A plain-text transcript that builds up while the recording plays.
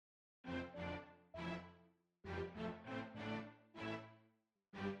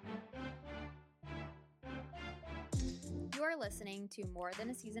You are listening to More Than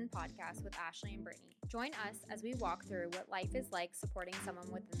a Season podcast with Ashley and Brittany. Join us as we walk through what life is like supporting someone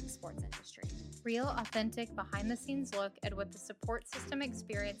within the sports industry. Real, authentic, behind-the-scenes look at what the support system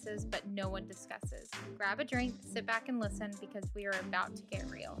experiences but no one discusses. Grab a drink, sit back and listen because we are about to get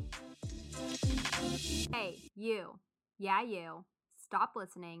real. Hey, you. Yeah, you. Stop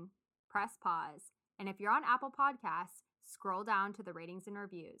listening, press pause, and if you're on Apple Podcasts, scroll down to the ratings and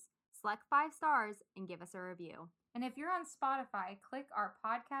reviews. Select 5 stars and give us a review. And if you're on Spotify, click our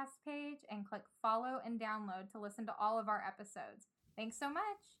podcast page and click follow and download to listen to all of our episodes. Thanks so much.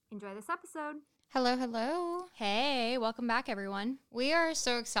 Enjoy this episode. Hello. Hey, welcome back, everyone. We are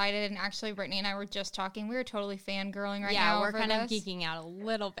so excited, and actually, Brittany and I were just talking. We were totally fangirling right now. Yeah, we're kind of geeking out a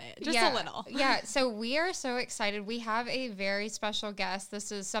little bit, just a little. Yeah, so we are so excited. We have a very special guest.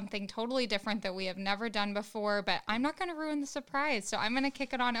 This is something totally different that we have never done before, but I'm not going to ruin the surprise. So I'm going to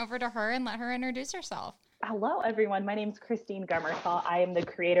kick it on over to her and let her introduce herself. Hello, everyone. My name is Christine Gummersall. I am the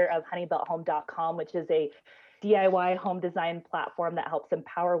creator of HoneyBuiltHome.com, which is a DIY home design platform that helps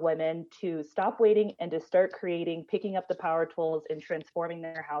empower women to stop waiting and to start creating, picking up the power tools and transforming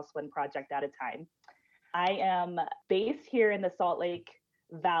their house one project at a time. I am based here in the Salt Lake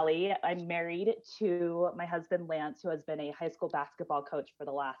Valley. I'm married to my husband, Lance, who has been a high school basketball coach for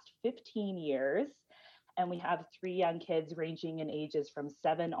the last 15 years. And we have 3 young kids ranging in ages from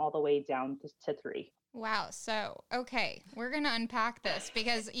 7 all the way down to 3. Wow. So, okay, we're going to unpack this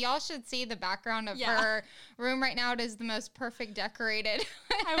because y'all should see the background of her room right now. It is the most perfect decorated.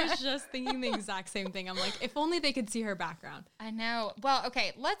 I was just thinking the exact same thing. I'm like, if only they could see her background. I know. Well,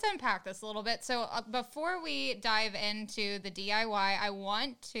 okay, let's unpack this a little bit. So before we dive into the DIY, I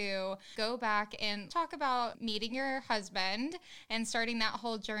want to go back and talk about meeting your husband and starting that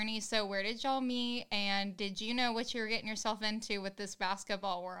whole journey. So where did y'all meet, and did you know what you were getting yourself into with this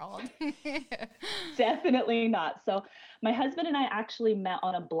basketball world? Definitely not. So my husband and I actually met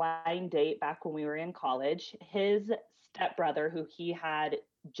on a blind date back when we were in college. His stepbrother, who he had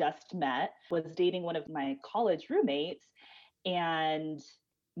just met, was dating one of my college roommates. And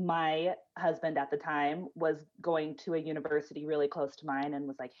my husband at the time was going to a university really close to mine and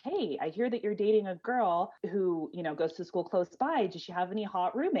was like, hey, I hear that you're dating a girl who, goes to school close by. Does she have any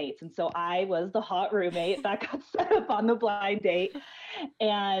hot roommates? And so I was the hot roommate that got set up on the blind date.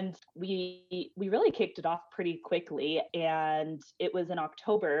 And we really kicked it off pretty quickly. And it was in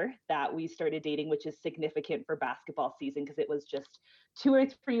October that we started dating, which is significant for basketball season because it was just 2 or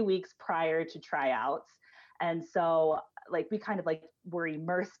 3 weeks prior to tryouts. And so we kind of were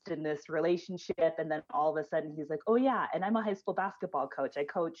immersed in this relationship. And then all of a sudden he's like, oh yeah, and I'm a high school basketball coach. I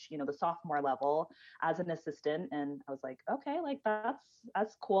coach, the sophomore level as an assistant. And I was like, okay,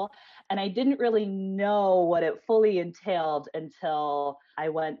 that's cool. And I didn't really know what it fully entailed until I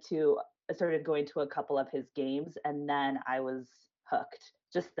started going to a couple of his games. And then I was hooked.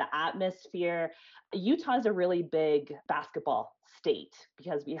 Just the atmosphere. Utah is a really big basketball state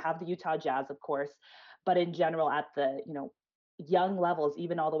because we have the Utah Jazz, of course, but in general at the, young levels,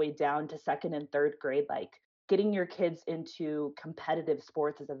 even all the way down to 2nd and 3rd grade, getting your kids into competitive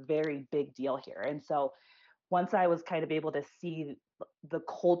sports is a very big deal here. And so once I was kind of able to see the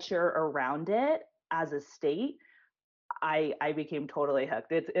culture around it as a state, I became totally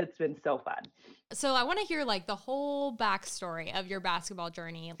hooked. It's been so fun. So I want to hear the whole backstory of your basketball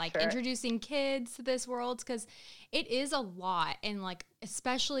journey, Sure. Introducing kids to this world, because it is a lot. And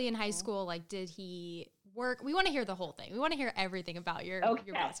especially in high school, did he work? We want to hear the whole thing. We want to hear everything about your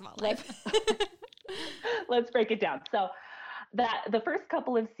basketball life. Let's break it down. So the first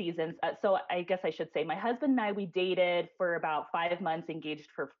couple of seasons, so I guess I should say my husband and I, we dated for about 5 months, engaged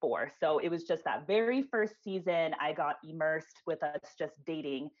for 4. So it was just that very first season I got immersed with us just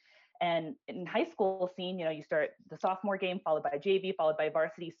dating. And in high school scene, you start the sophomore game followed by JV, followed by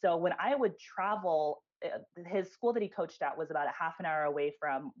varsity. So when I would travel, his school that he coached at was about a half an hour away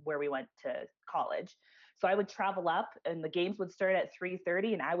from where we went to college. So I would travel up and the games would start at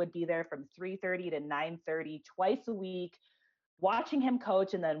 3:30 and I would be there from 3:30 to 9:30 twice a week, watching him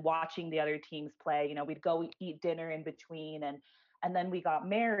coach and then watching the other teams play. We'd go eat dinner in between, and then we got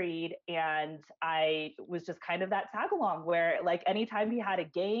married, and I was just kind of that tag along where anytime he had a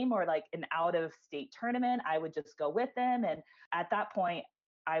game or an out of state tournament, I would just go with him. And at that point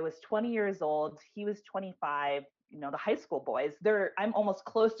I was 20 years old, he was 25. The high school boys, I'm almost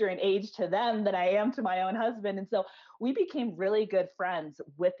closer in age to them than I am to my own husband. And so we became really good friends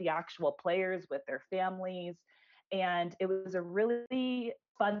with the actual players, with their families. And it was a really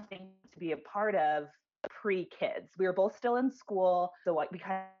fun thing to be a part of pre-kids. We were both still in school, so we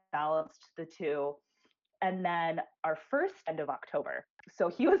kind of balanced the two. And then our first end of October. So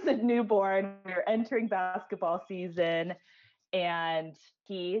he was a newborn. We were entering basketball season, and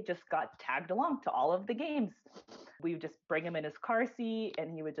he just got tagged along to all of the games. We would just bring him in his car seat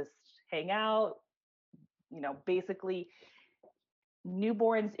and he would just hang out. Basically,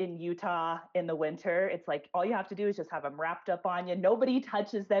 newborns in Utah in the winter, it's like all you have to do is just have them wrapped up on you. Nobody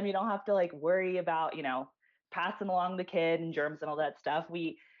touches them. You don't have to like worry about, passing along the kid and germs and all that stuff.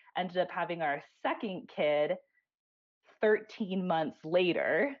 We ended up having our second kid 13 months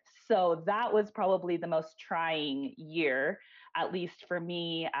later. So that was probably the most trying year, at least for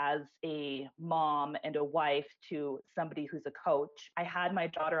me as a mom and a wife to somebody who's a coach. I had my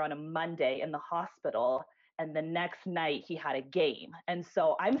daughter on a Monday in the hospital, and the next night he had a game. And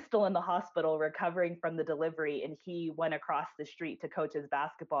so I'm still in the hospital recovering from the delivery, and he went across the street to coach his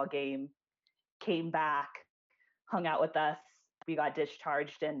basketball game, came back, hung out with us. We got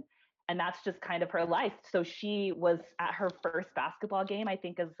discharged, and that's just kind of her life. So she was at her first basketball game, I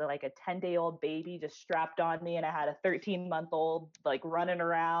think, as like a 10-day-old baby just strapped on me, and I had a 13-month-old like running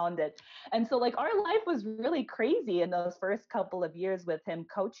around, and so like our life was really crazy in those first couple of years with him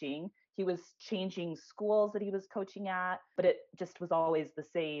coaching. He was changing schools that he was coaching at, but it just was always the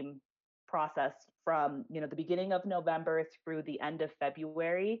same process from the beginning of November through the end of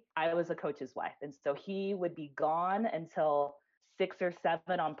February. I was a coach's wife, and so he would be gone until 6 or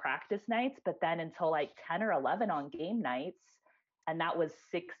 7 on practice nights, but then until like 10 or 11 on game nights. And that was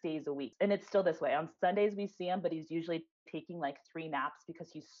 6 days a week. And it's still this way. On Sundays we see him, but he's usually taking like 3 naps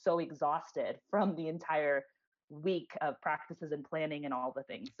because he's so exhausted from the entire week of practices and planning and all the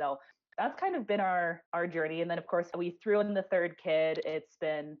things. So that's kind of been our journey. And then of course we threw in the third kid. It's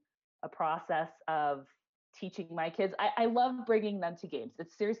been a process of teaching my kids. I love bringing them to games.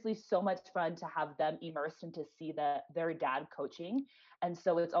 It's seriously so much fun to have them immersed and to see their dad coaching. And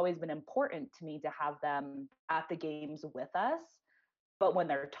so it's always been important to me to have them at the games with us. But when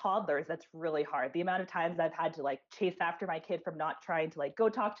they're toddlers, that's really hard. The amount of times I've had to like chase after my kid from not trying to like go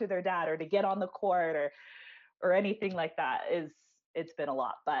talk to their dad or to get on the court or anything like that it's been a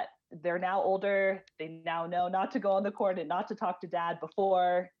lot. But they're now older. They now know not to go on the court and not to talk to dad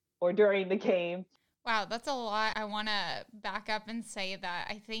before or during the game. Wow, that's a lot. I want to back up and say that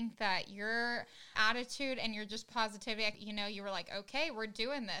I think that your attitude and your just positivity, you were like, okay, we're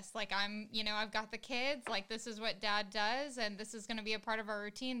doing this. Like I've got the kids, like this is what dad does and this is going to be a part of our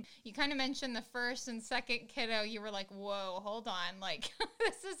routine. You kind of mentioned the first and second kiddo. You were like, whoa, hold on. Like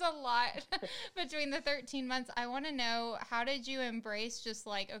this is a lot between the 13 months. I want to know, how did you embrace just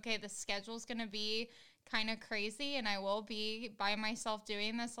like, okay, the schedule's going to be kind of crazy and I will be by myself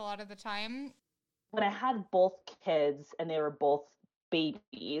doing this a lot of the time? When I had both kids and they were both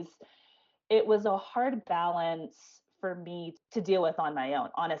babies, it was a hard balance for me to deal with on my own,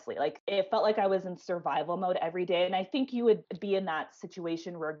 honestly. Like it felt like I was in survival mode every day. And I think you would be in that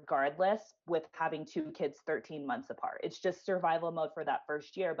situation regardless with having 2 kids 13 months apart. It's just survival mode for that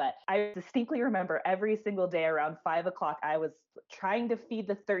first year. But I distinctly remember every single day around 5 o'clock, I was trying to feed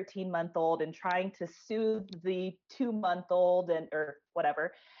the 13-month-old and trying to soothe the 2-month-old or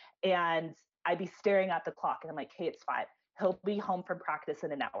whatever. And I'd be staring at the clock and I'm like, hey, it's 5. He'll be home from practice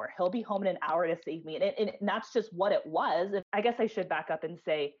in an hour. He'll be home in an hour to save me. And that's just what it was. And I guess I should back up and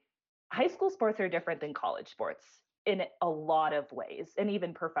say high school sports are different than college sports in a lot of ways, and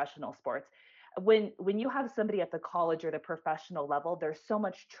even professional sports. When you have somebody at the college or the professional level, there's so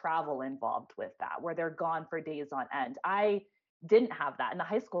much travel involved with that, where they're gone for days on end. I didn't have that. In the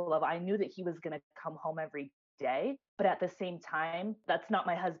high school level, I knew that he was going to come home every day. But at the same time, that's not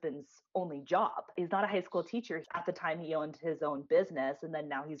my husband's only job. He's not a high school teacher. At the time, he owned his own business, and then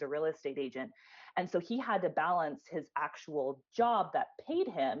now he's a real estate agent. And so he had to balance his actual job that paid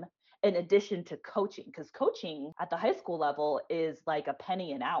him in addition to coaching, because coaching at the high school level is like a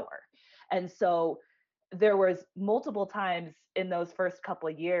penny an hour. And so there was multiple times in those first couple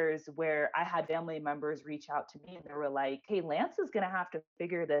of years where I had family members reach out to me and they were like, hey, Lance is going to have to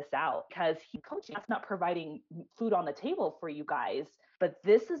figure this out because coaching, that's not providing food on the table for you guys. But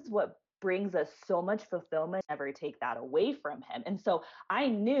this is what brings us so much fulfillment. Never take that away from him. And so I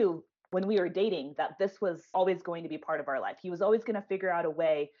knew when we were dating that this was always going to be part of our life. He was always going to figure out a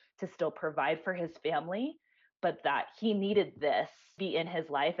way to still provide for his family, but that he needed this be in his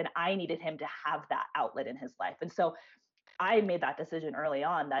life and I needed him to have that outlet in his life. And so I made that decision early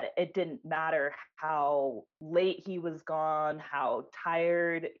on that it didn't matter how late he was gone, how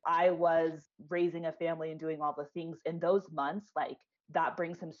tired I was raising a family and doing all the things in those months, like that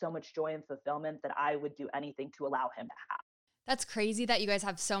brings him so much joy and fulfillment that I would do anything to allow him to have. That's crazy that you guys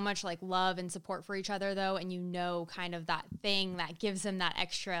have so much like love and support for each other though, and you know kind of that thing that gives them that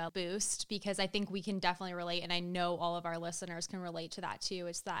extra boost, because I think we can definitely relate, and I know all of our listeners can relate to that too.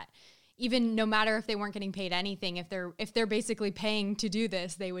 It's that even no matter if they weren't getting paid anything, if they're basically paying to do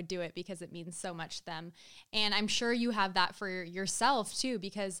this, they would do it because it means so much to them. And I'm sure you have that for yourself too,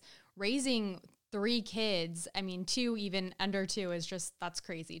 because raising 3 kids, I mean, 2, even under 2 is just, that's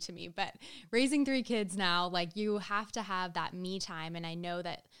crazy to me. But raising 3 kids now, like you have to have that me time. And I know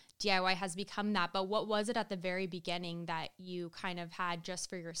that DIY has become that. But what was it at the very beginning that you kind of had just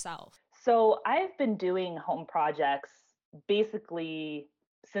for yourself? So I've been doing home projects basically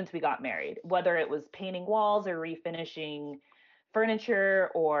since we got married, whether it was painting walls or refinishing furniture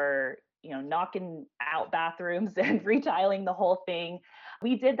or, knocking out bathrooms and retiling the whole thing.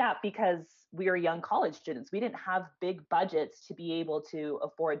 We did that because we were young college students. We didn't have big budgets to be able to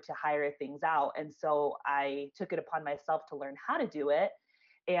afford to hire things out. And so I took it upon myself to learn how to do it.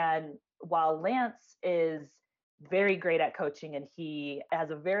 And while Lance is very great at coaching and he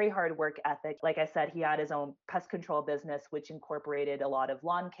has a very hard work ethic, like I said, he had his own pest control business, which incorporated a lot of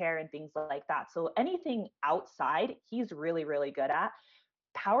lawn care and things like that. So anything outside, he's really, really good at.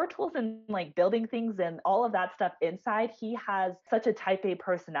 Power tools and like building things and all of that stuff inside, he has such a type A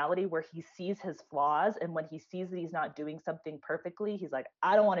personality where he sees his flaws, and when he sees that he's not doing something perfectly, he's like,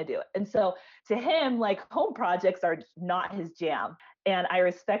 I don't want to do it. And so to him, like home projects are not his jam, and I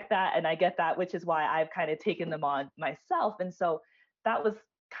respect that and I get that, which is why I've kind of taken them on myself. And so that was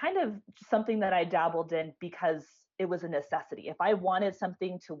kind of something that I dabbled in because it was a necessity. If I wanted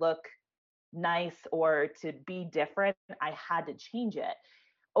something to look nice or to be different, I had to change it.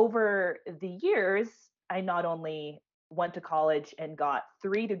 Over the years, I not only went to college and got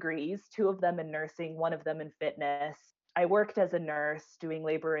 3 degrees, 2 of them in nursing, 1 of them in fitness. I worked as a nurse doing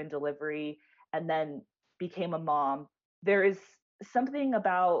labor and delivery, and then became a mom. There is something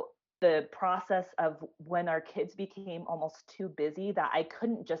about the process of when our kids became almost too busy that I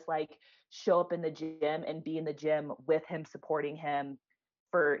couldn't just like show up in the gym and be in the gym with him, supporting him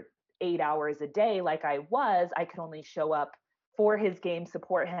for 8 hours a day like I was. I could only show up for his game,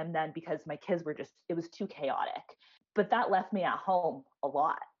 support him then, because my kids were just, it was too chaotic. But that left me at home a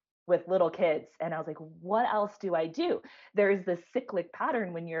lot with little kids. And I was like, what else do I do? There's this cyclic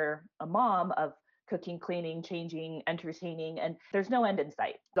pattern when you're a mom of cooking, cleaning, changing, entertaining, and there's no end in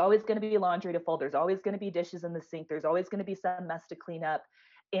sight. There's always going to be laundry to fold. There's always going to be dishes in the sink. There's always going to be some mess to clean up.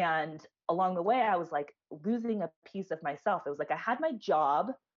 And along the way, I was like losing a piece of myself. It was like I had my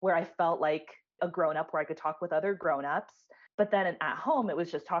job where I felt like a grown-up, where I could talk with other grown-ups. But then at home, it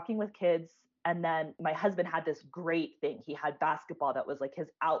was just talking with kids. And then my husband had this great thing. He had basketball that was like his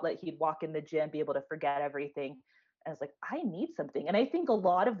outlet. He'd walk in the gym, be able to forget everything. And I was like, I need something. And I think a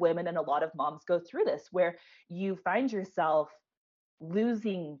lot of women and a lot of moms go through this, where you find yourself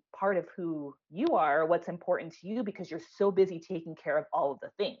losing part of who you are, or what's important to you, because you're so busy taking care of all of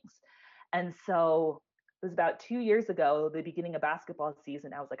the things. And so it was about 2 years ago, the beginning of basketball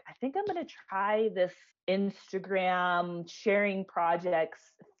season. I was like, I think I'm going to try this Instagram sharing projects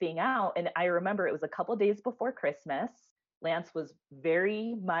thing out. And I remember it was a couple days before Christmas. Lance was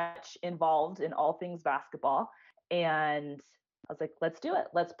very much involved in all things basketball. And I was like, let's do it.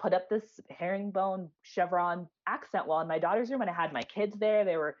 Let's put up this herringbone chevron accent wall in my daughter's room. And I had my kids there.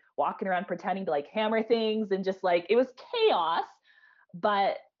 They were walking around pretending to like hammer things, and just like, it was chaos.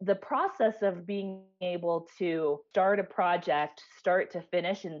 But the process of being able to start a project, start to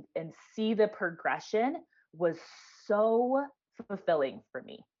finish, and see the progression was so fulfilling for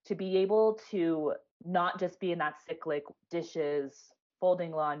me. To be able to not just be in that cyclic dishes,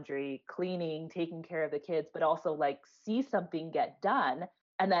 folding laundry, cleaning, taking care of the kids, but also like see something get done.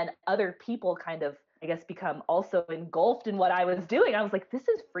 And then other people kind of, I guess, become also engulfed in what I was doing. I was like, this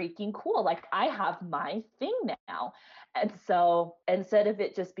is freaking cool. Like I have my thing now. And so instead of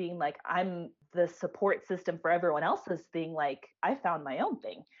it just being like, I'm the support system for everyone else's thing, like I found my own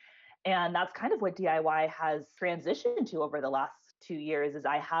thing. And that's kind of what DIY has transitioned to over the last 2 years. Is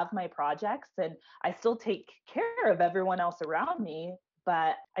I have my projects and I still take care of everyone else around me,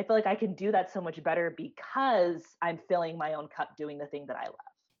 but I feel like I can do that so much better because I'm filling my own cup doing the thing that I love.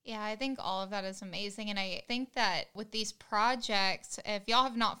 Yeah, I think all of that is amazing. And I think that with these projects, if y'all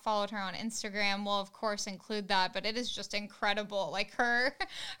have not followed her on Instagram, we'll of course include that, but it is just incredible. Like her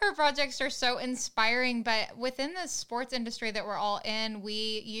projects are so inspiring. But within the sports industry that we're all in,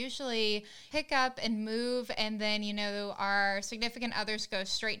 we usually pick up and move, and then, our significant others go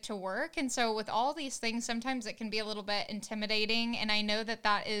straight to work. And so with all these things, sometimes it can be a little bit intimidating. And I know that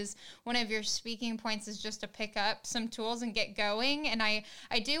that is one of your speaking points, is just to pick up some tools and get going. And I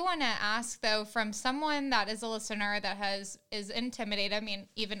do do want to ask though, from someone that is a listener that is intimidated. I mean,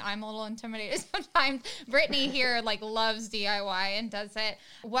 even I'm a little intimidated sometimes. Brittany here like loves DIY and does it.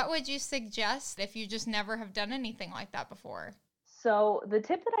 What would you suggest if you just never have done anything like that before? So the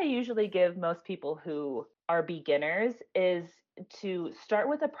tip that I usually give most people who are beginners is to start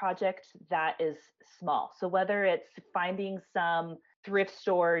with a project that is small. So whether it's finding some thrift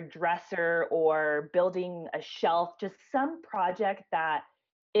store dresser or building a shelf, just some project that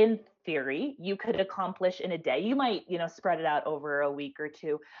in theory you could accomplish in a day. You might, spread it out over a week or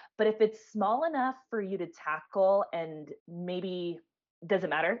two, but if it's small enough for you to tackle and maybe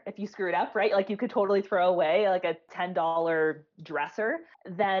doesn't matter if you screw it up, right? Like you could totally throw away like a $10 dresser,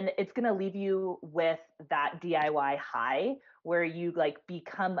 then it's going to leave you with that DIY high where you like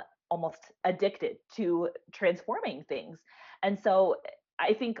become almost addicted to transforming things. And so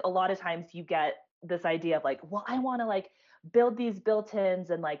I think a lot of times you get this idea of like, well, I want to like build these built-ins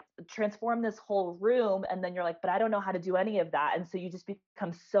and like transform this whole room. And then you're like, but I don't know how to do any of that. And so you just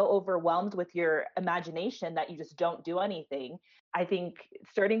become so overwhelmed with your imagination that you just don't do anything. I think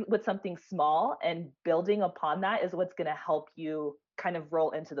starting with something small and building upon that is what's going to help you kind of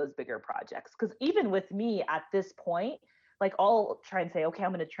roll into those bigger projects. Because even with me at this point, like I'll try and say, okay, I'm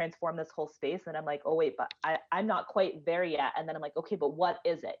going to transform this whole space. And I'm like, oh, wait, but I'm not quite there yet. And then I'm like, okay, but what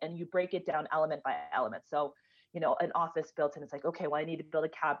is it? And you break it down element by element. So, an office built in, it's like, okay, well, I need to build a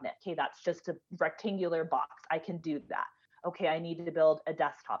cabinet. Okay, that's just a rectangular box. I can do that. Okay, I need to build a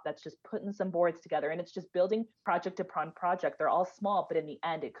desktop. That's just putting some boards together. And it's just building project upon project. They're all small, but in the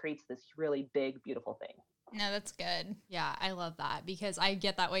end, it creates this really big, beautiful thing. No, that's good. Yeah, I love that because I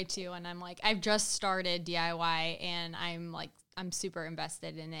get that way too. And I'm like, I've just started DIY and I'm super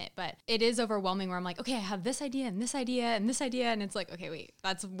invested in it, but it is overwhelming where I'm like, okay, I have this idea and this idea and this idea. And it's like, okay, wait,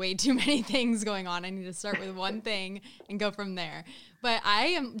 that's way too many things going on. I need to start with one thing and go from there. But I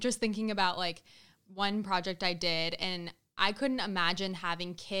am just thinking about like one project I did and I couldn't imagine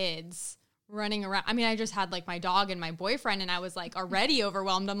having kids running around. I mean, I just had like my dog and my boyfriend and I was like already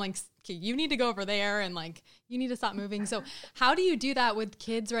overwhelmed. I'm like, okay, you need to go over there and like, you need to stop moving. So how do you do that with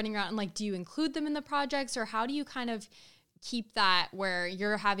kids running around? And like, do you include them in the projects or how do you kind of keep that where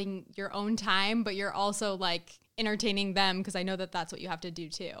you're having your own time, but you're also like entertaining them? Because I know that that's what you have to do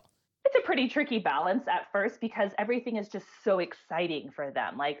too. It's a pretty tricky balance at first because everything is just so exciting for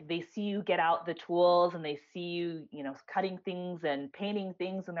them. Like they see you get out the tools and they see you, cutting things and painting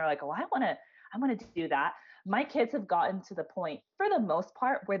things. And they're like, oh, I want to do that. My kids have gotten to the point for the most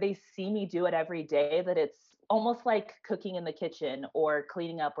part where they see me do it every day, that it's almost like cooking in the kitchen or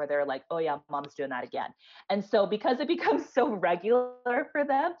cleaning up where they're like, oh yeah, mom's doing that again. And so because it becomes so regular for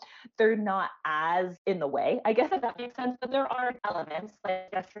them, they're not as in the way, I guess, if that makes sense. But there are elements. Like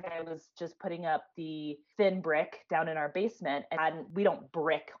yesterday, I was just putting up the thin brick down in our basement and we don't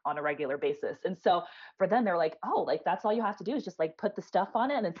brick on a regular basis. And so for them, they're like, oh, like that's all you have to do is just like put the stuff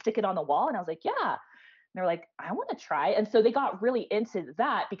on it and then stick it on the wall. And I was like, yeah. And they're like, I want to try. And so they got really into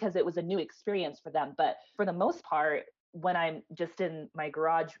that because it was a new experience for them. But for the most part, when I'm just in my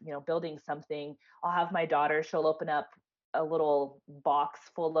garage, building something, I'll have my daughter, she'll open up a little box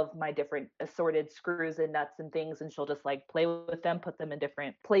full of my different assorted screws and nuts and things. And she'll just like play with them, put them in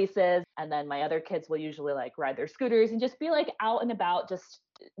different places. And then my other kids will usually like ride their scooters and just be like out and about, just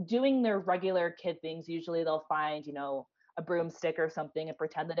doing their regular kid things. Usually they'll find, a broomstick or something and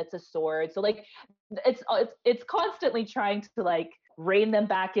pretend that it's a sword. So like it's constantly trying to like rein them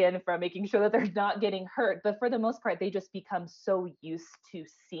back in from making sure that they're not getting hurt. But for the most part, they just become so used to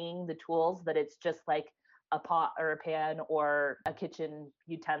seeing the tools that it's just like a pot or a pan or a kitchen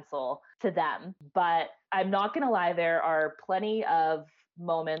utensil to them. But I'm not going to lie, there are plenty of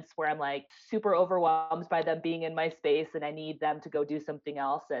moments where I'm like super overwhelmed by them being in my space and I need them to go do something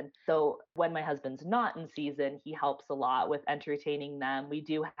else. And so when my husband's not in season, he helps a lot with entertaining them. We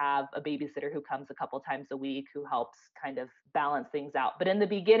do have a babysitter who comes a couple times a week who helps kind of balance things out. But in the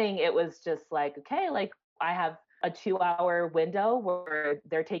beginning, it was just like, okay, like I have a 2-hour window where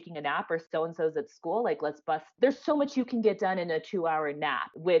they're taking a nap or so-and-so's at school. Like, let's bust. There's so much you can get done in a 2-hour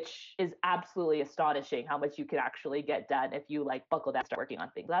nap, which is absolutely astonishing how much you can actually get done if you like buckle down and start working on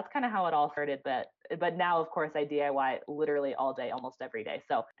things. That's kind of how it all started. But now, of course, I DIY literally all day, almost every day.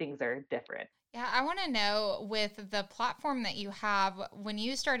 So things are different. Yeah, I want to know, with the platform that you have, when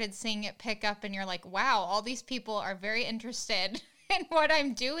you started seeing it pick up and you're like, wow, all these people are very interested in what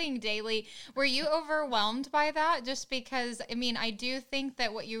I'm doing daily. Were you overwhelmed by that? Just because, I mean, I do think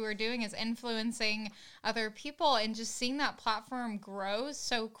that what you were doing is influencing other people, and just seeing that platform grow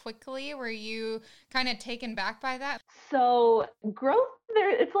so quickly, were you kind of taken back by that? So growth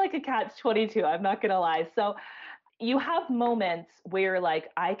there, it's like a catch-22. I'm not going to lie. So you have moments where you're like,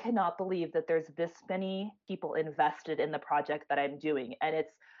 I cannot believe that there's this many people invested in the project that I'm doing. And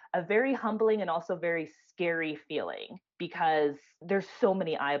it's a very humbling and also very scary feeling because there's so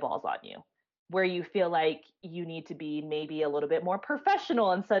many eyeballs on you, where you feel like you need to be maybe a little bit more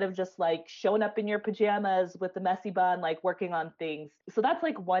professional instead of just like showing up in your pajamas with the messy bun, like working on things. So that's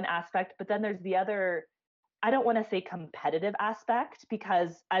like one aspect. But then there's the other, I don't want to say competitive aspect,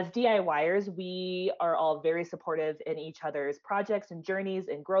 because as DIYers, we are all very supportive in each other's projects and journeys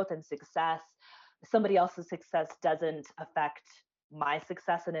and growth and success. Somebody else's success doesn't affect my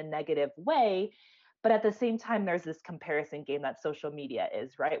success in a negative way. But at the same time, there's this comparison game that social media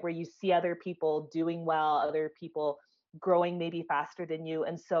is, right? Where you see other people doing well, other people growing maybe faster than you.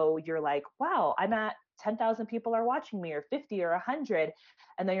 And so you're like, wow, I'm at 10,000 people are watching me, or 50 or 100.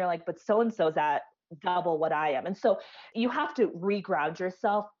 And then you're like, but so and so's at double what I am. And so you have to reground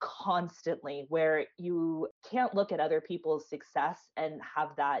yourself constantly, where you can't look at other people's success and have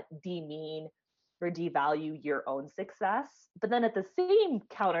that demean or devalue your own success. But then at the same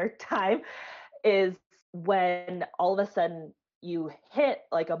counter time is when all of a sudden you hit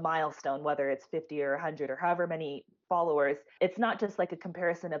like a milestone, whether it's 50 or 100 or however many followers, it's not just like a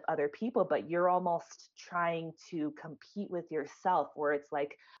comparison of other people, but you're almost trying to compete with yourself, where it's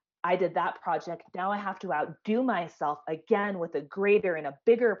like, I did that project. Now I have to outdo myself again with a greater and a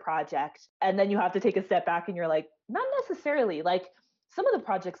bigger project. And then you have to take a step back and you're like, not necessarily. Like, some of the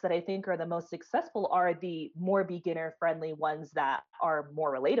projects that I think are the most successful are the more beginner friendly ones that are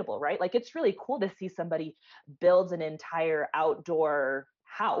more relatable, right? Like, it's really cool to see somebody builds an entire outdoor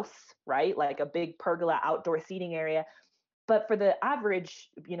house, right? Like a big pergola outdoor seating area. But for the average,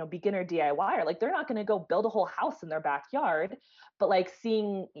 beginner DIYer, like, they're not going to go build a whole house in their backyard. But like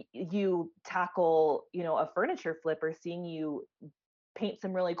seeing you tackle, a furniture flip, or seeing you paint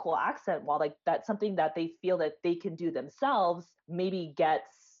some really cool accent wall, like, that's something that they feel that they can do themselves, maybe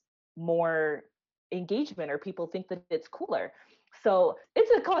gets more engagement, or people think that it's cooler. So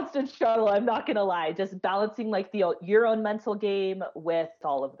it's a constant struggle, I'm not gonna lie, just balancing like your own mental game with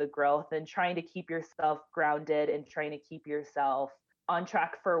all of the growth, and trying to keep yourself grounded and trying to keep yourself on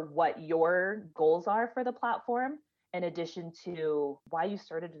track for what your goals are for the platform, in addition to why you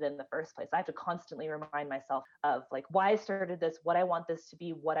started it in the first place. I have to constantly remind myself of like why I started this, what I want this to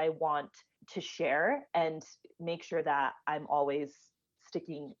be, what I want to share, and make sure that I'm always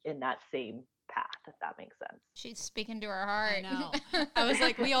sticking in that same path, if that makes sense. She's speaking to her heart. I know. I was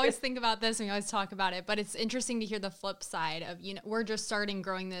like, we always think about this and we always talk about it, but it's interesting to hear the flip side of, we're just starting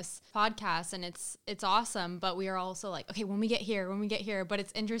growing this podcast, and it's awesome, but we are also like, okay, when we get here, but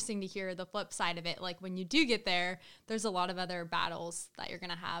it's interesting to hear the flip side of it. Like, when you do get there, there's a lot of other battles that you're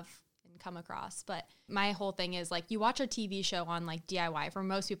going to have and come across. But my whole thing is like, you watch a TV show on like DIY, for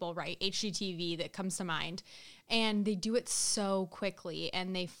most people, right? HGTV that comes to mind. And they do it so quickly,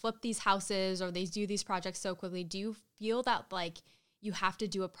 and they flip these houses or they do these projects so quickly. Do you feel that like you have to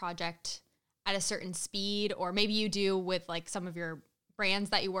do a project at a certain speed, or maybe you do with like some of your brands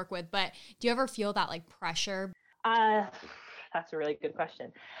that you work with, but do you ever feel that like pressure? That's a really good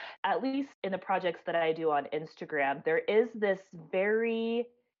question. At least in the projects that I do on Instagram, there is this very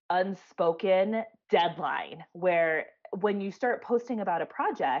unspoken deadline where when you start posting about a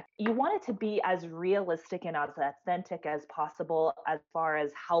project, you want it to be as realistic and as authentic as possible, as far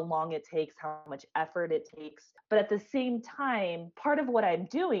as how long it takes, how much effort it takes. But at the same time, part of what I'm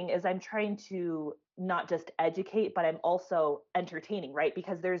doing is I'm trying to not just educate, but I'm also entertaining, right?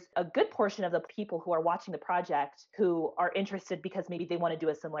 Because there's a good portion of the people who are watching the project who are interested because maybe they want to do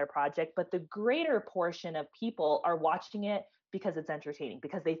a similar project. But the greater portion of people are watching it because it's entertaining,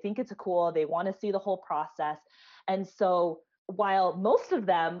 because they think it's cool, they want to see the whole process. And so while most of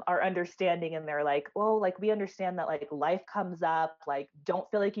them are understanding and they're like, oh, like, we understand that like life comes up, like, don't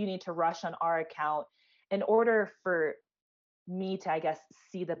feel like you need to rush on our account. In order for me to, I guess,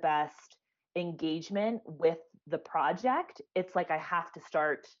 see the best engagement with the project, it's like I have to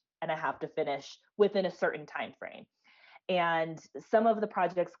start and I have to finish within a certain time frame. And some of the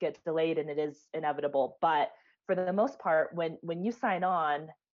projects get delayed, and it is inevitable. But for the most part, when you sign on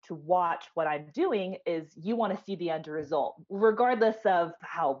to watch what I'm doing, is you want to see the end result, regardless of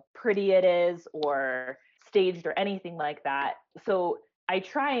how pretty it is or staged or anything like that. So I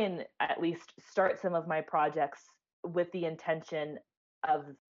try and at least start some of my projects with the intention of,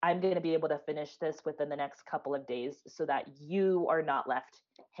 I'm going to be able to finish this within the next couple of days, so that you are not left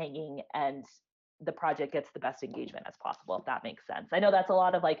hanging and the project gets the best engagement as possible, if that makes sense. I know that's a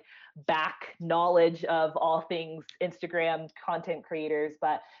lot of like back knowledge of all things Instagram content creators,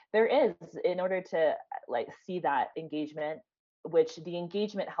 but there is, in order to like see that engagement, which the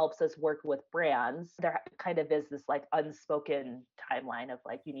engagement helps us work with brands. There kind of is this like unspoken timeline of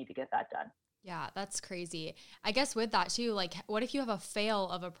like, you need to get that done. Yeah, that's crazy. I guess with that too, like what if you have a fail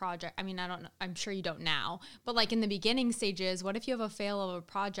of a project? I mean, I don't know, I'm sure you don't now, but like in the beginning stages, what if you have a fail of a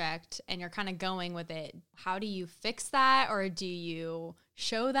project and you're kind of going with it? How do you fix that, or do you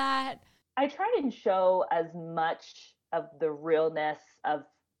show that? I try to show as much of the realness of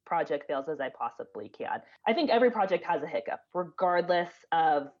project fails as I possibly can. I think every project has a hiccup, regardless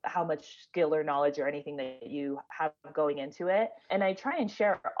of how much skill or knowledge or anything that you have going into it. And I try and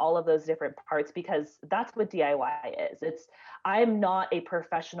share all of those different parts because that's what DIY is. I'm not a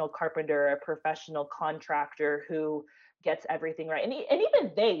professional carpenter, a professional contractor who gets everything right. And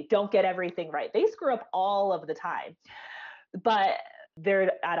even they don't get everything right. They screw up all of the time. But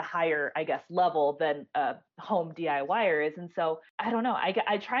they're at a higher, I guess, level than a home DIYer is. And so I don't know.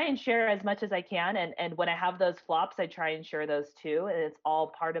 I try and share as much as I can. And when I have those flops, I try and share those too. And it's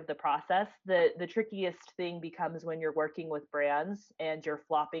all part of the process. The trickiest thing becomes when you're working with brands and you're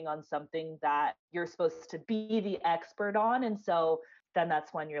flopping on something that you're supposed to be the expert on. And so then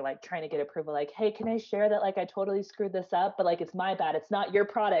that's when you're like trying to get approval, like, hey, can I share that? Like, I totally screwed this up, but like, it's my bad. It's not your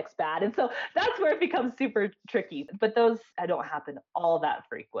product's bad. And so that's where it becomes super tricky. But those don't happen all that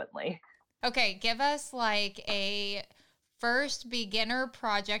frequently. Okay, give us like a first beginner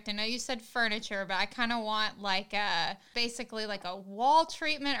project. I know you said furniture, but I kind of want like basically like a wall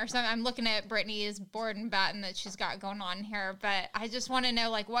treatment or something. I'm looking at Brittany's board and batten that she's got going on here, but I just want to know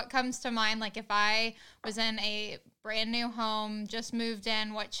like what comes to mind. Like if I was in a brand new home, just moved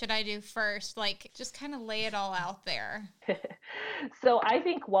in, what should I do first? Like just kind of lay it all out there. So I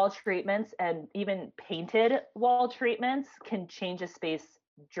think wall treatments and even painted wall treatments can change a space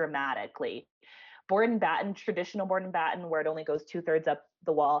dramatically. Board and batten, traditional board and batten, where it only goes 2/3 up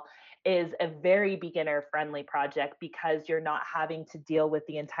the wall, is a very beginner friendly project because you're not having to deal with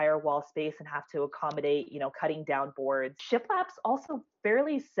the entire wall space and have to accommodate, cutting down boards. Shiplap's also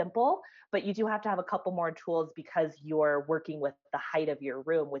fairly simple, but you do have to have a couple more tools because you're working with the height of your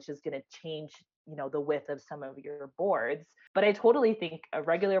room, which is going to change the width of some of your boards. But I totally think a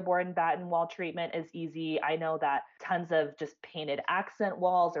regular board and batten wall treatment is easy. I know that tons of just painted accent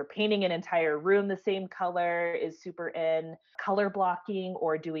walls or painting an entire room the same color is super in. Color blocking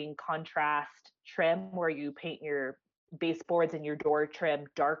or doing contrast trim where you paint your baseboards and your door trim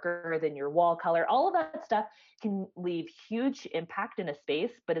darker than your wall color. All of that stuff can leave huge impact in a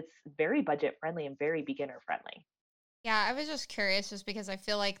space, but it's very budget friendly and very beginner friendly. Yeah, I was just curious just because I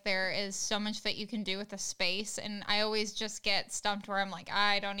feel like there is so much that you can do with a space. And I always just get stumped where I'm like,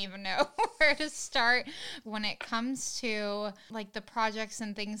 I don't even know where to start. When it comes to like the projects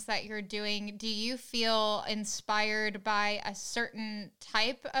and things that you're doing, do you feel inspired by a certain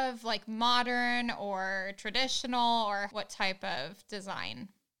type of like modern or traditional, or what type of design?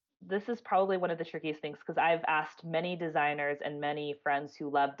 This is probably one of the trickiest things because I've asked many designers and many friends who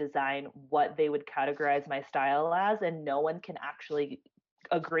love design what they would categorize my style as, and no one can actually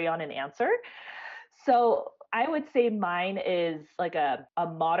agree on an answer. So I would say mine is like a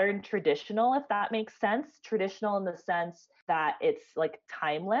modern traditional, if that makes sense. Traditional in the sense that it's like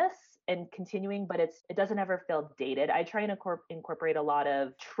timeless and continuing, but it doesn't ever feel dated. I try and incorporate a lot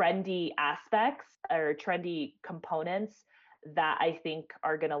of trendy aspects or trendy components that I think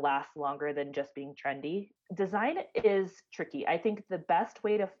are going to last longer than just being trendy. Design is tricky. I think the best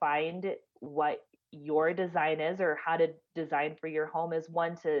way to find what your design is or how to design for your home is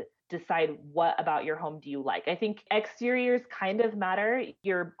one, to decide what about your home do you like. I think exteriors kind of matter.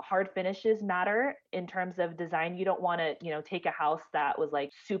 Your hard finishes matter in terms of design. You don't want to, take a house that was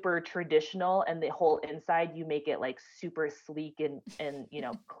like super traditional and the whole inside you make it like super sleek and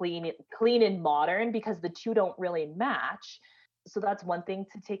clean and modern, because the two don't really match. So that's one thing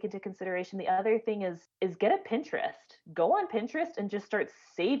to take into consideration. The other thing is get a Pinterest. Go on Pinterest and just start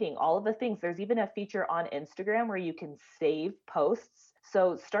saving all of the things. There's even a feature on Instagram where you can save posts.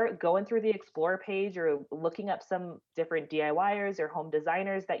 So start going through the explore page or looking up some different DIYers or home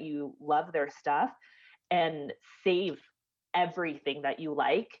designers that you love their stuff and save everything that you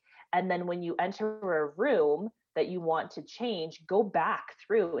like. And then when you enter a room that you want to change, go back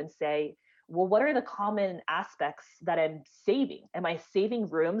through and say, well, what are the common aspects that I'm saving? Am I saving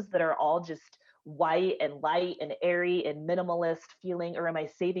rooms that are all just white and light and airy and minimalist feeling, or am I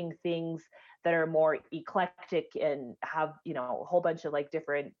saving things that are more eclectic and have, a whole bunch of like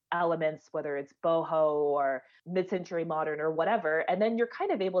different elements, whether it's boho or mid-century modern or whatever. And then you're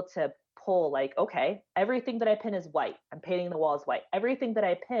kind of able to pull like, okay, everything that I pin is white. I'm painting the walls white. Everything that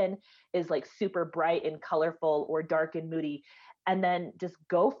I pin is like super bright and colorful or dark and moody. and then just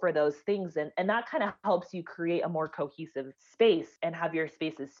go for those things. And that kind of helps you create a more cohesive space and have your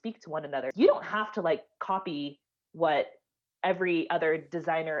spaces speak to one another. You don't have to like copy what every other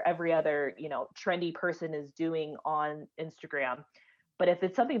designer, every other, trendy person is doing on Instagram. But if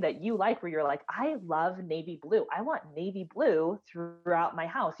it's something that you like, where you're like, I love navy blue, I want navy blue throughout my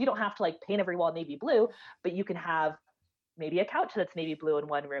house. You don't have to like paint every wall navy blue, but you can have maybe a couch that's navy blue in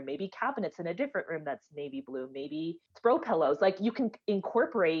one room, maybe cabinets in a different room that's navy blue, maybe throw pillows. Like you can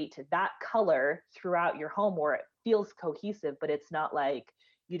incorporate that color throughout your home where it feels cohesive, but it's not like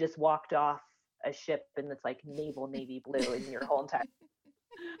you just walked off a ship and it's like naval navy blue in your whole entire.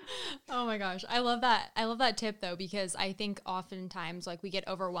 Oh my gosh. I love that. I love that tip though, because I think oftentimes like we get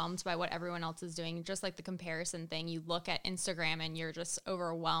overwhelmed by what everyone else is doing. Just like the comparison thing, you look at Instagram and you're just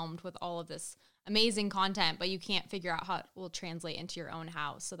overwhelmed with all of this amazing content, but you can't figure out how it will translate into your own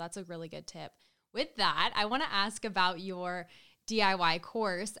house. So that's a really good tip. With that, I want to ask about your DIY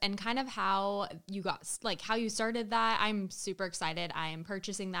course and kind of how you how you started that. I'm super excited. I am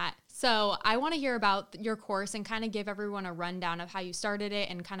purchasing that. So I want to hear about your course and kind of give everyone a rundown of how you started it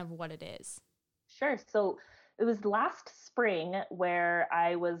and kind of what it is. Sure. So it was last spring where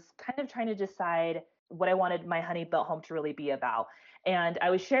I was kind of trying to decide what I wanted my Honey Built Home to really be about. And I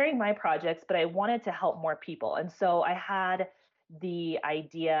was sharing my projects, but I wanted to help more people. And so I had the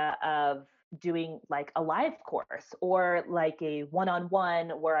idea of doing like a live course or like a one-on-one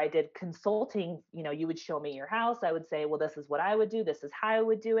where I did consulting. You would show me your house. I would say, well, this is what I would do. This is how I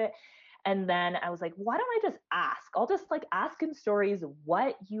would do it. And then I was like, why don't I just ask? I'll just like ask in stories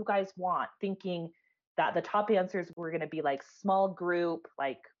what you guys want, thinking that the top answers were going to be like small group,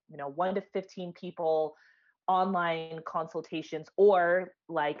 like, 1 to 15 people, online consultations, or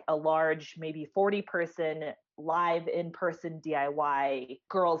like a large, maybe 40-person live in-person DIY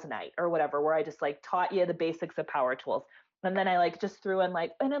girls night or whatever, where I just like taught you the basics of power tools. And then I like just threw in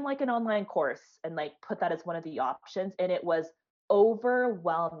like, and then like an online course and like put that as one of the options. And it was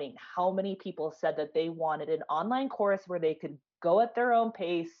overwhelming how many people said that they wanted an online course where they could go at their own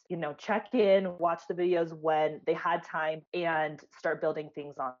pace, check in, watch the videos when they had time, and start building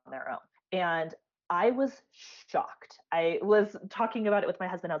things on their own. And I was shocked. I was talking about it with my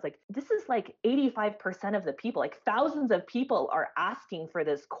husband. I was like, this is like 85% of the people, like thousands of people are asking for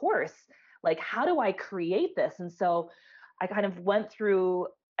this course. Like, how do I create this? And so I kind of went through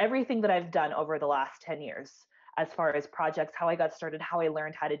everything that I've done over the last 10 years as far as projects, how I got started, how I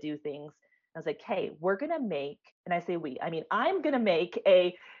learned how to do things. I was like, hey, we're going to make, and I say I'm going to make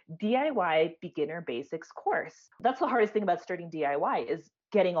a DIY beginner basics course. That's the hardest thing about starting DIY is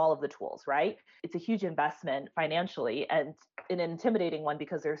getting all of the tools, right? It's a huge investment financially and an intimidating one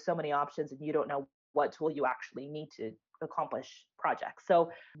because there's so many options and you don't know what tool you actually need to accomplish projects.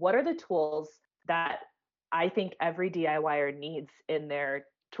 So what are the tools that I think every DIYer needs in their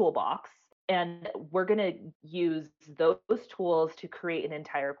toolbox? And we're going to use those tools to create an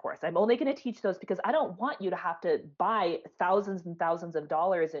entire course. I'm only going to teach those because I don't want you to have to buy thousands and thousands of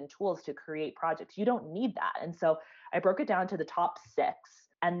dollars in tools to create projects. You don't need that. And so I broke it down to the top 6.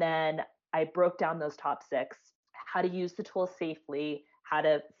 And then I broke down those top 6, how to use the tool safely, how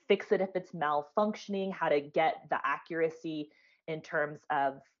to fix it if it's malfunctioning, how to get the accuracy in terms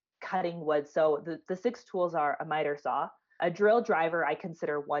of cutting wood. So the 6 tools are a miter saw, a drill driver. I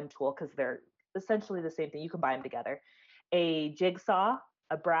consider one tool because they're essentially the same thing. You can buy them together. A jigsaw,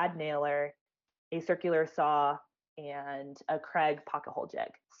 a brad nailer, a circular saw, and a Kreg pocket hole jig.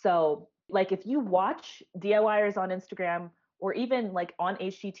 So like if you watch DIYers on Instagram or even like on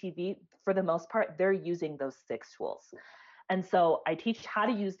HGTV, for the most part, they're using those 6 tools. And so I teach how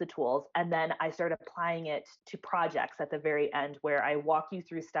to use the tools, and then I start applying it to projects at the very end where I walk you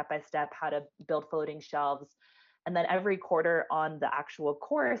through step-by-step how to build floating shelves. And then every quarter on the actual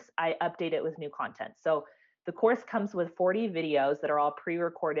course, I update it with new content. So the course comes with 40 videos that are all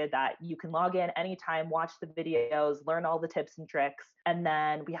pre-recorded that you can log in anytime, watch the videos, learn all the tips and tricks. And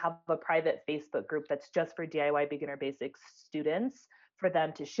then we have a private Facebook group that's just for DIY Beginner Basics students for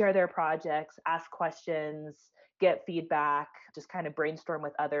them to share their projects, ask questions, get feedback, just kind of brainstorm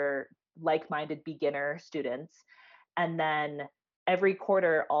with other like-minded beginner students. And then every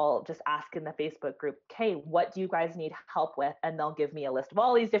quarter, I'll just ask in the Facebook group, okay, what do you guys need help with? And they'll give me a list of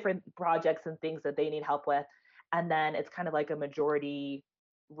all these different projects and things that they need help with. And then it's kind of like a majority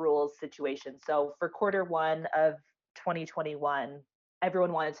rules situation. So for quarter 1 of 2021,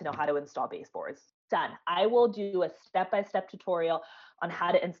 everyone wanted to know how to install baseboards. Done. I will do a step-by-step tutorial on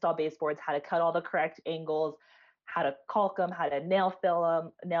how to install baseboards, how to cut all the correct angles, how to caulk them, how to nail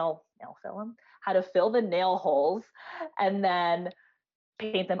fill them, how to fill the nail holes, and then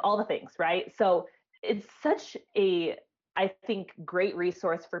paint them, all the things, right? So it's such a I think great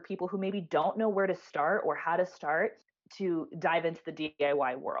resource for people who maybe don't know where to start or how to start to dive into the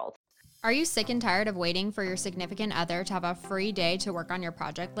DIY world. Are you sick and tired of waiting for your significant other to have a free day to work on your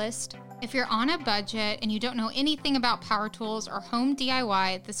project list? If you're on a budget and you don't know anything about power tools or home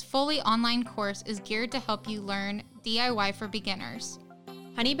DIY, this fully online course is geared to help you learn DIY for beginners.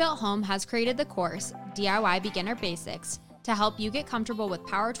 Honeybuilt Home has created the course, DIY Beginner Basics, to help you get comfortable with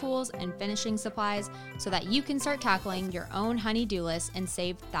power tools and finishing supplies so that you can start tackling your own honey-do list and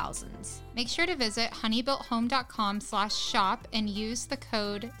save thousands. Make sure to visit honeybuilthome.com/shop and use the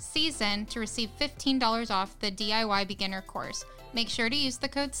code SEASON to receive $15 off the DIY beginner course. Make sure to use the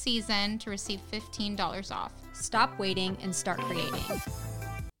code SEASON to receive $15 off. Stop waiting and start creating.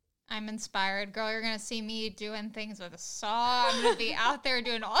 I'm inspired. Girl, you're going to see me doing things with a saw. I'm going to be out there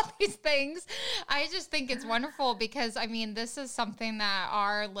doing all these things. I just think it's wonderful because, I mean, this is something that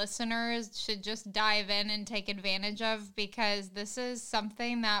our listeners should just dive in and take advantage of because this is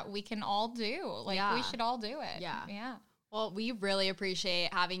something that we can all do. Like, we should all do it. Yeah. Well, we really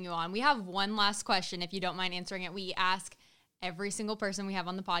appreciate having you on. We have one last question, if you don't mind answering it. We ask every single person we have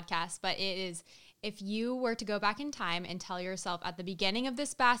on the podcast, but it is, if you were to go back in time and tell yourself at the beginning of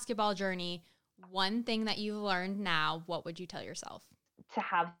this basketball journey, one thing that you've learned now, what would you tell yourself? To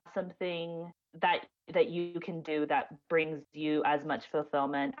have something that you can do that brings you as much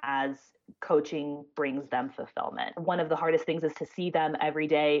fulfillment as coaching brings them fulfillment. One of the hardest things is to see them every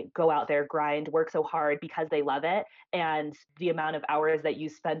day go out there, grind, work so hard because they love it. And the amount of hours that you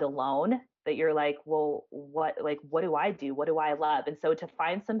spend alone that you're like, well, what do I do? What do I love? And so to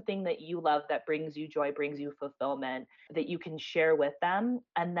find something that you love that brings you joy, brings you fulfillment, that you can share with them.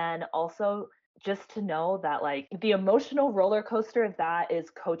 And then also just to know that like the emotional roller coaster of that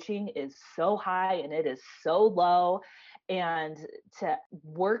is coaching is so high and it is so low. And to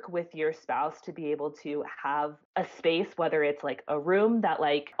work with your spouse to be able to have a space, whether it's like a room that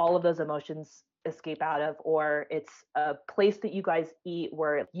like all of those emotions escape out of, or it's a place that you guys eat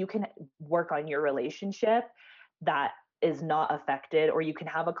where you can work on your relationship that is not affected, or you can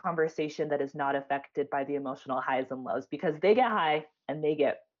have a conversation that is not affected by the emotional highs and lows, because they get high and they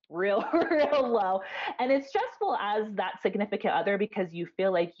get real low. And it's stressful as that significant other because you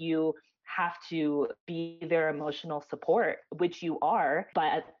feel like you have to be their emotional support, which you are.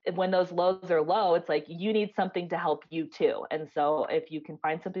 But when those lows are low, it's like you need something to help you too. And so if you can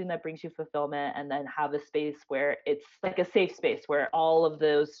find something that brings you fulfillment and then have a space where it's like a safe space where all of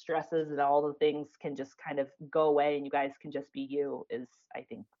those stresses and all the things can just kind of go away and you guys can just be you, is I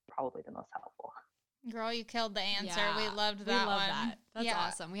think probably the most helpful. Girl, you killed the answer. Yeah, we loved that one. That. That's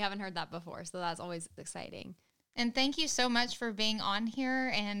awesome. We haven't heard that before, so that's always exciting. And thank you so much for being on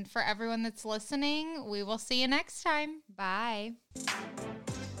here. And for everyone that's listening, we will see you next time. Bye.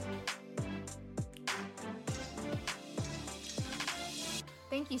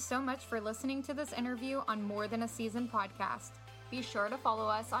 Thank you so much for listening to this interview on More Than a Season podcast. Be sure to follow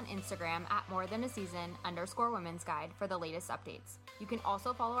us on Instagram at morethanAseason_women's guide for the latest updates. You can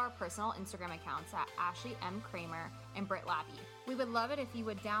also follow our personal Instagram accounts at Ashley M. Kramer and Britt Labby. We would love it if you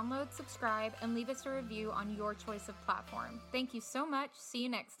would download, subscribe, and leave us a review on your choice of platform. Thank you so much. See you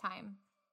next time.